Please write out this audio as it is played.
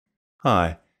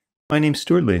Hi, my name's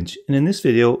Stewart Lynch, and in this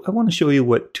video I want to show you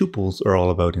what tuples are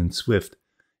all about in Swift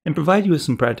and provide you with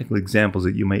some practical examples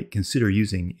that you might consider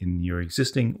using in your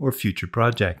existing or future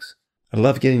projects. I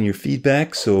love getting your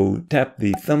feedback, so tap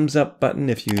the thumbs up button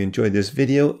if you enjoyed this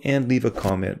video and leave a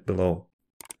comment below.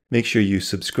 Make sure you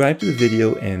subscribe to the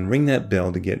video and ring that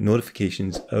bell to get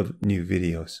notifications of new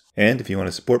videos. And if you want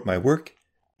to support my work,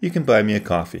 you can buy me a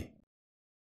coffee.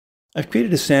 I've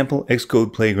created a sample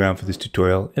Xcode playground for this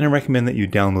tutorial, and I recommend that you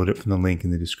download it from the link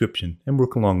in the description and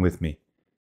work along with me.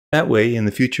 That way, in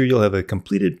the future, you'll have a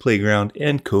completed playground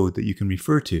and code that you can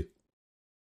refer to.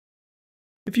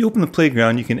 If you open the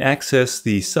playground, you can access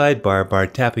the sidebar by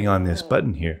tapping on this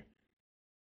button here.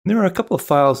 And there are a couple of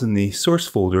files in the source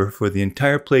folder for the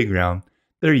entire playground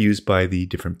that are used by the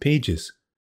different pages.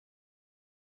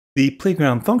 The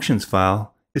playground functions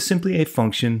file is simply a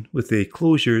function with a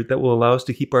closure that will allow us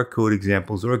to keep our code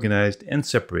examples organized and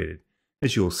separated,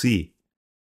 as you'll see.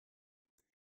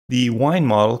 The wine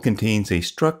model contains a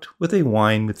struct with a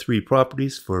wine with three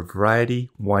properties for variety,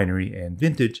 winery, and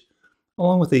vintage,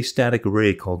 along with a static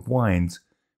array called wines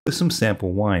with some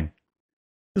sample wine.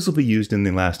 This will be used in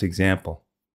the last example.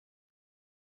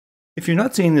 If you're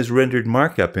not seeing this rendered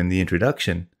markup in the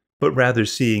introduction, but rather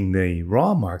seeing the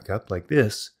raw markup like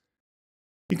this,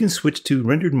 you can switch to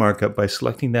rendered markup by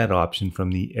selecting that option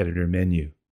from the editor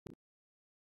menu.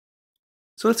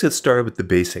 So let's get started with the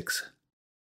basics.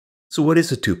 So what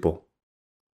is a tuple?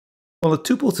 Well, a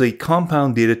tuple is a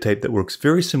compound data type that works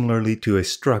very similarly to a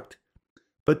struct,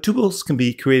 but tuples can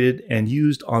be created and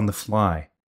used on the fly.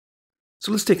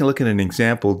 So let's take a look at an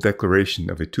example declaration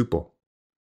of a tuple.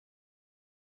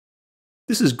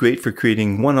 This is great for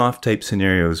creating one-off type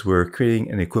scenarios where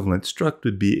creating an equivalent struct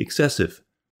would be excessive.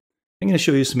 I'm going to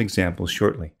show you some examples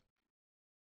shortly.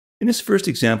 In this first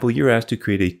example, you're asked to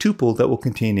create a tuple that will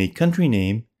contain a country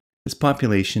name, its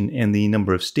population, and the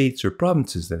number of states or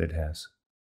provinces that it has.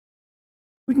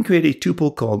 We can create a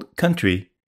tuple called country,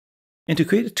 and to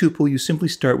create a tuple you simply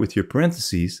start with your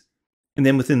parentheses, and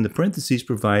then within the parentheses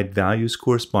provide values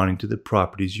corresponding to the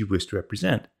properties you wish to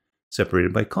represent,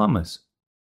 separated by commas.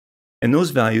 And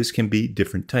those values can be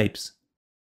different types.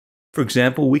 For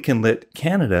example, we can let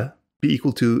Canada be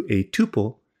equal to a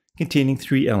tuple containing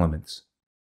three elements.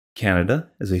 Canada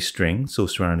as a string, so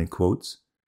surrounding quotes,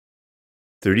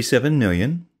 37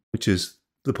 million, which is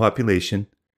the population,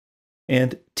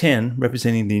 and 10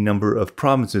 representing the number of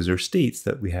provinces or states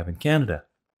that we have in Canada.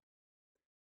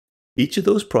 Each of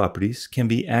those properties can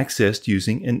be accessed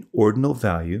using an ordinal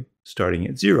value starting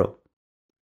at 0.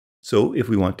 So if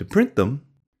we want to print them,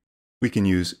 we can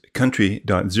use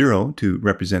country.0 to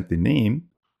represent the name,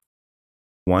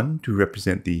 1 to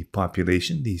represent the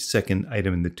population, the second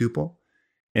item in the tuple,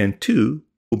 and 2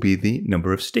 will be the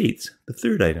number of states, the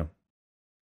third item.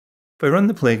 If I run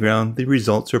the playground, the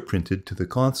results are printed to the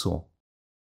console.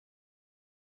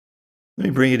 Let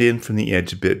me bring it in from the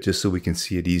edge a bit just so we can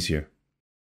see it easier.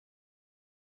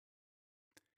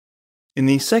 In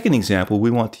the second example,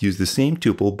 we want to use the same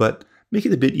tuple, but make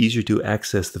it a bit easier to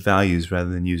access the values rather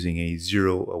than using a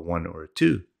 0, a 1, or a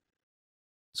 2.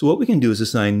 So what we can do is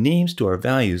assign names to our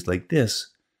values like this,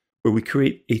 where we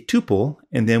create a tuple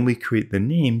and then we create the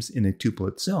names in a tuple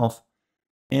itself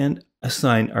and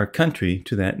assign our country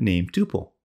to that name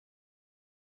tuple.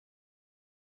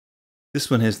 This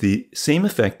one has the same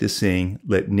effect as saying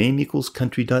let name equals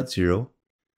country.0,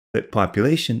 let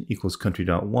population equals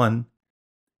country.1,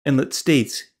 and let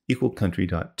states equal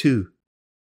country.2.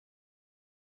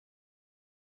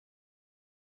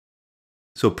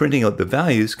 So printing out the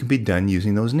values can be done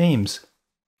using those names.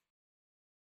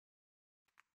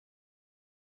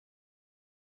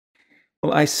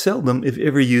 Well, I seldom, if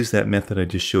ever, use that method I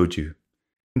just showed you.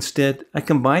 Instead, I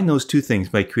combine those two things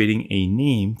by creating a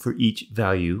name for each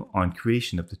value on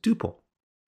creation of the tuple,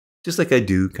 just like I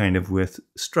do kind of with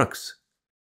structs.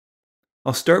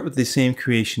 I'll start with the same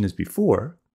creation as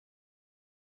before,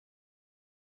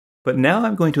 but now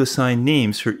I'm going to assign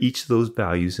names for each of those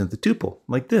values in the tuple,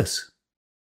 like this.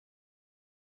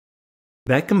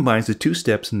 That combines the two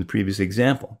steps in the previous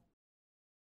example.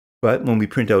 But when we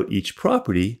print out each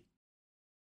property,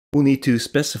 we'll need to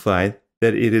specify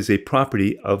that it is a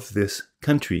property of this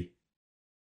country.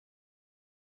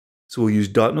 So we'll use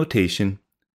dot notation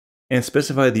and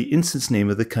specify the instance name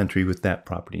of the country with that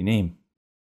property name.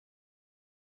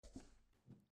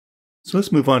 So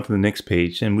let's move on to the next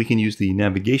page, and we can use the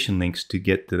navigation links to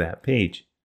get to that page.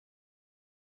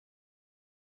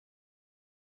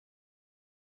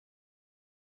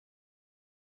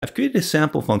 I've created a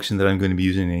sample function that I'm going to be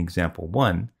using in example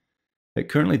 1 that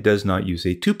currently does not use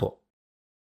a tuple.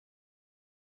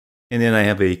 And then I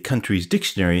have a countries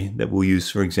dictionary that we'll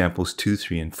use for examples 2,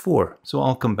 3, and 4. So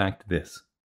I'll come back to this.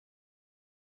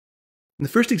 In the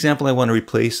first example, I want to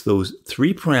replace those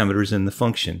 3 parameters in the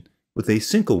function with a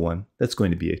single one that's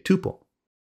going to be a tuple.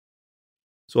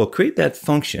 So I'll create that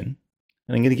function,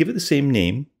 and I'm going to give it the same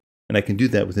name, and I can do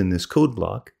that within this code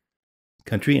block,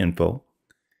 country info,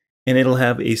 and it'll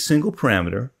have a single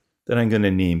parameter that I'm going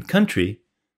to name country,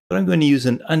 but I'm going to use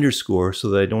an underscore so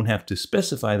that I don't have to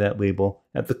specify that label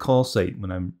at the call site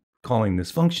when I'm calling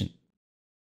this function.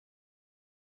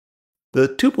 The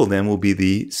tuple then will be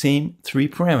the same 3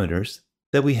 parameters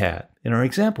that we had in our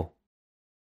example.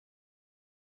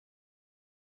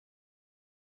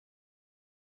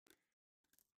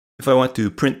 If I want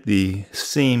to print the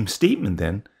same statement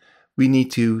then, we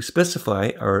need to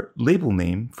specify our label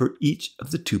name for each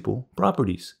of the tuple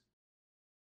properties.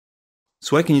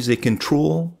 So I can use a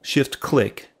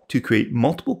Control-Shift-Click to create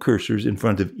multiple cursors in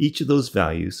front of each of those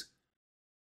values,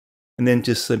 and then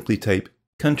just simply type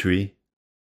country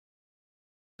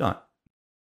dot.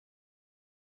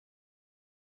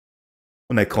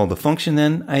 When I call the function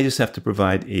then, I just have to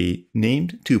provide a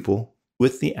named tuple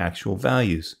with the actual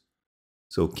values.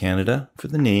 So Canada for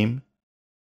the name,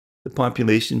 the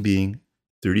population being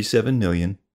 37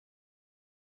 million,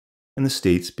 and the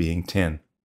states being 10.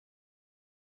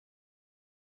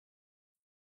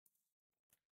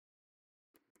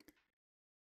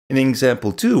 In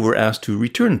example 2, we're asked to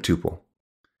return a tuple.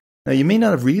 Now you may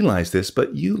not have realized this,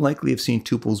 but you likely have seen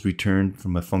tuples returned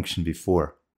from a function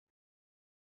before.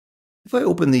 If I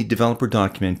open the developer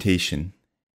documentation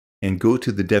and go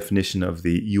to the definition of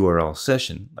the URL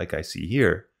session, like I see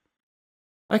here,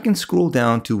 I can scroll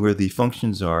down to where the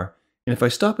functions are, and if I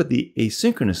stop at the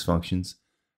asynchronous functions,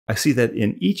 I see that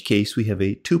in each case we have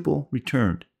a tuple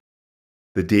returned,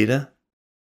 the data,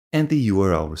 and the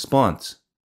URL response.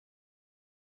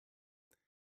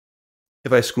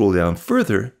 If I scroll down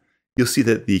further, you'll see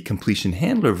that the completion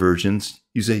handler versions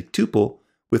use a tuple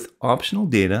with optional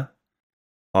data,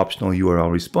 optional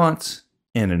URL response,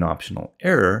 and an optional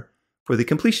error for the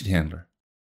completion handler.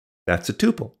 That's a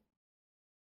tuple.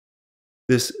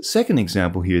 This second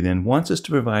example here then wants us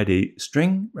to provide a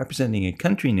string representing a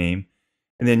country name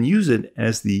and then use it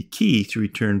as the key to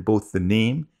return both the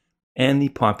name and the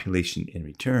population in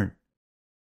return.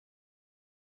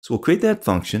 So we'll create that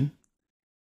function.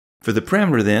 For the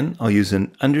parameter then, I'll use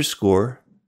an underscore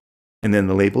and then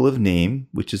the label of name,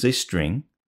 which is a string.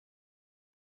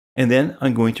 And then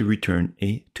I'm going to return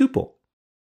a tuple.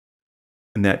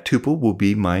 And that tuple will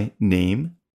be my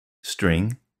name,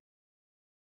 string,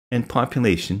 and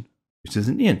population, which is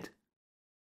an int.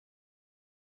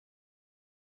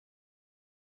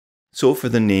 So for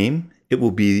the name, it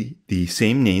will be the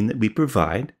same name that we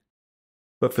provide.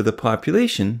 But for the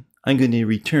population, I'm going to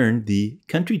return the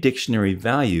country dictionary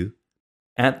value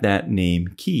at that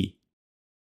name key.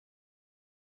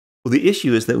 Well, the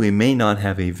issue is that we may not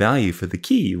have a value for the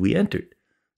key we entered.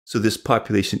 So this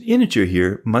population integer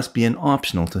here must be an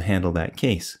optional to handle that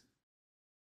case.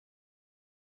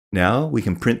 Now we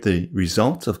can print the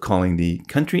results of calling the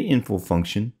country info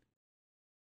function,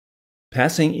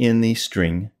 passing in the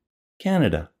string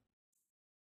Canada.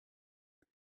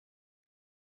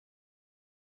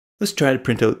 Let's try to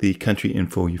print out the country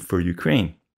info for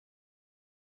Ukraine.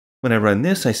 When I run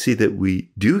this, I see that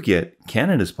we do get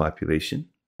Canada's population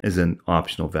as an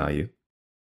optional value.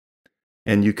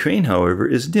 And Ukraine, however,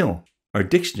 is nil. Our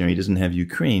dictionary doesn't have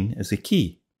Ukraine as a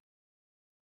key.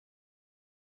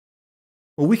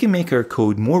 Well, we can make our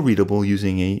code more readable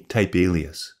using a type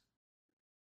alias.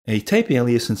 A type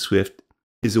alias in Swift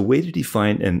is a way to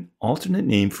define an alternate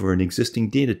name for an existing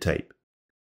data type.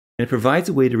 And it provides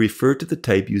a way to refer to the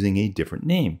type using a different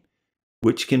name,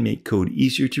 which can make code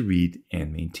easier to read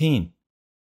and maintain.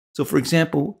 So for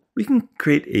example, we can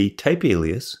create a type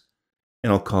alias,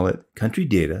 and I'll call it country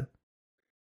data,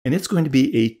 and it's going to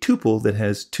be a tuple that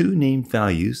has 2 named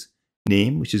values,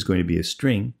 name, which is going to be a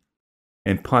string,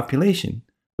 and population,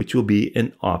 which will be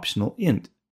an optional int.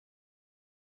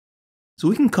 So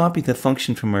we can copy the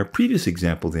function from our previous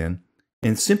example then,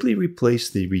 and simply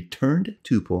replace the returned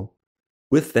tuple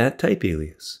with that type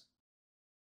alias.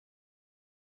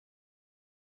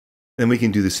 Then we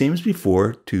can do the same as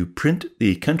before to print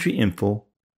the country info,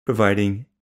 providing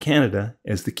Canada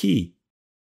as the key.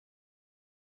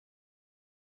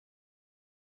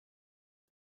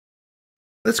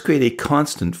 Let's create a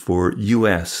constant for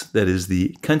US, that is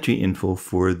the country info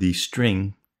for the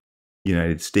string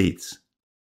United States.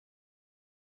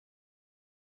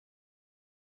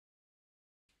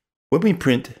 When we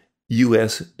print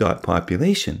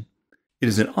US.population, it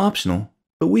is an optional,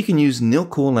 but we can use nil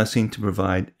coalescing to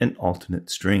provide an alternate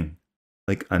string.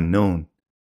 like unknown.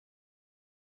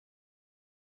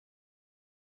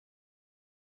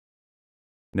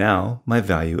 Now my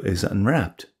value is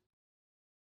unwrapped.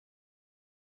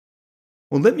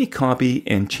 Well, let me copy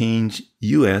and change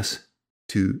US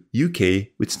to UK,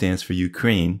 which stands for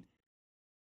Ukraine,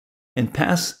 and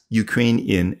pass Ukraine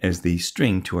in as the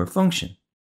string to our function.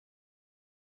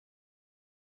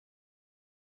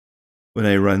 When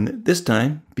I run this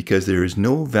time, because there is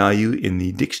no value in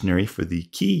the dictionary for the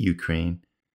key Ukraine,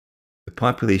 the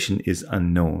population is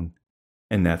unknown,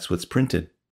 and that's what's printed.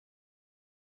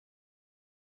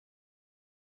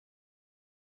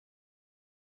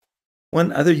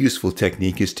 One other useful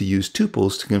technique is to use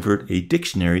tuples to convert a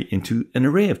dictionary into an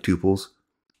array of tuples,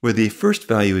 where the first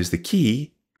value is the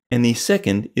key, and the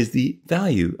second is the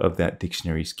value of that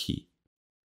dictionary's key.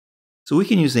 So we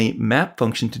can use a map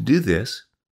function to do this,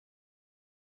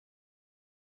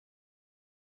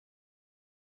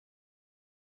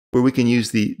 where we can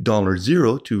use the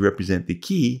 $0 to represent the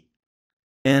key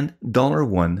and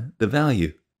 $1 the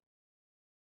value.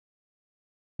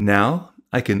 Now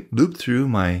I can loop through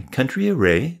my country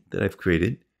array that I've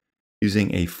created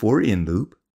using a for-in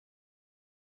loop,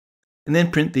 and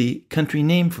then print the country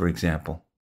name, for example.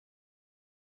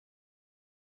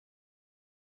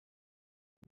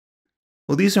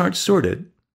 Well, these aren't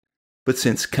sorted, but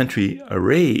since country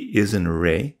array is an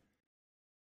array,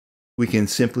 we can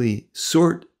simply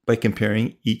sort by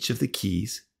comparing each of the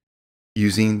keys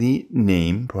using the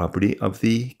name property of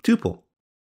the tuple.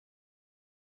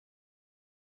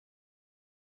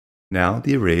 Now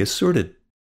the array is sorted.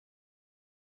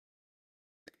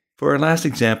 For our last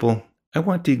example, I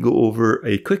want to go over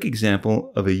a quick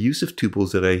example of a use of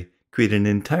tuples that I created an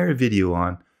entire video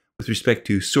on with respect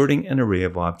to sorting an array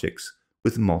of objects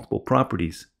with multiple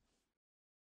properties.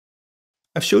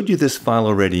 I've showed you this file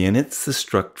already, and it's the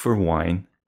struct for wine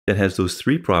that has those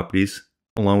three properties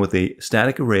along with a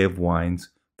static array of wines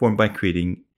formed by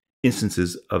creating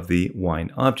instances of the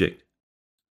wine object.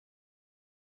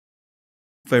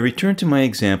 If I return to my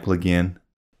example again,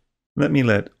 let me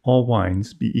let all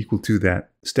wines be equal to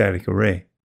that static array.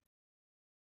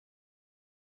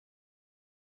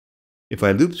 If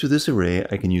I loop through this array,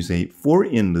 I can use a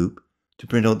for-in loop to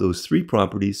print out those three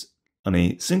properties on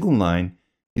a single line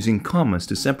using commas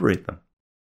to separate them.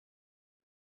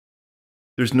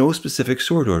 There's no specific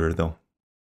sort order though.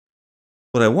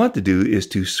 What I want to do is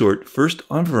to sort first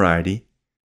on variety,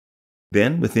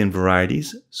 then within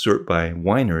varieties, sort by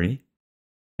winery,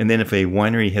 and then if a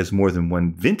winery has more than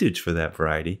one vintage for that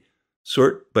variety,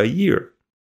 sort by year,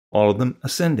 all of them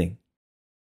ascending.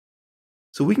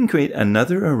 So we can create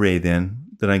another array then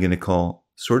that I'm going to call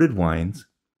sorted wines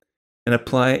and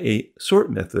apply a sort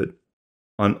method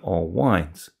on all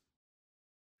wines.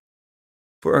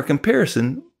 For our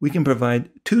comparison, we can provide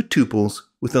two tuples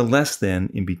with a less than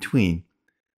in between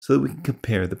so that we can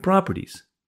compare the properties.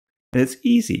 And it's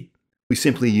easy. We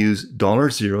simply use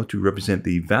 $0 to represent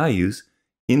the values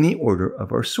in the order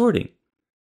of our sorting,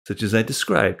 such as I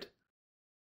described.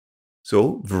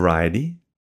 So variety,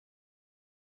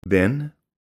 then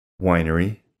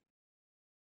winery,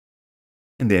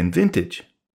 and then vintage.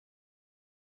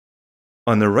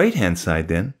 On the right-hand side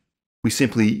then, we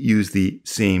simply use the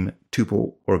same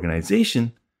tuple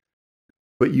organization,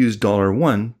 but use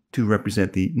 $1 to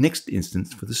represent the next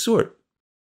instance for the sort.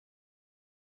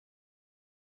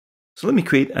 So let me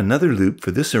create another loop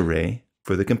for this array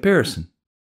for the comparison.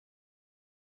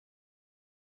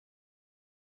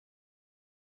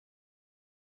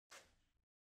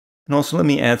 And also let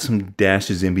me add some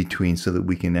dashes in between so that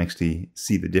we can actually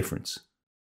see the difference.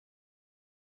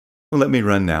 Well, let me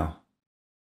run now.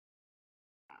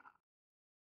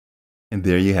 And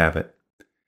there you have it.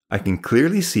 I can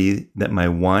clearly see that my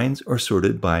wines are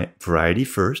sorted by variety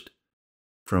first,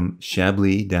 from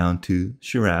Chablis down to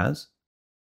Shiraz.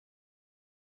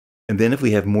 And then if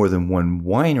we have more than one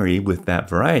winery with that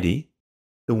variety,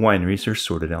 the wineries are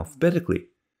sorted alphabetically,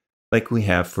 like we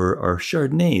have for our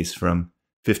Chardonnays from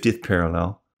 50th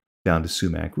parallel down to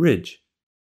Sumac Ridge.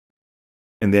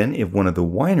 And then if one of the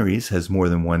wineries has more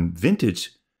than one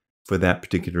vintage for that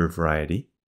particular variety,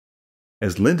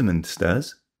 as Lindemans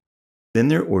does, then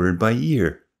they're ordered by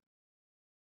year.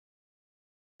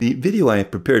 The video I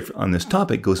have prepared on this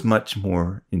topic goes much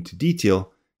more into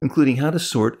detail, including how to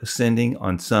sort ascending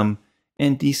on some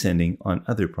and descending on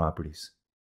other properties.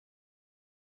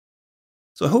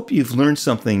 So I hope you've learned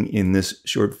something in this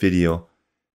short video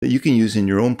that you can use in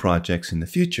your own projects in the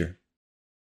future.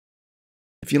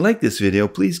 If you like this video,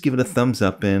 please give it a thumbs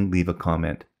up and leave a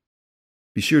comment.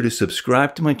 Be sure to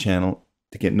subscribe to my channel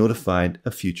to get notified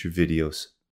of future videos.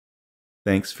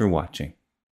 Thanks for watching.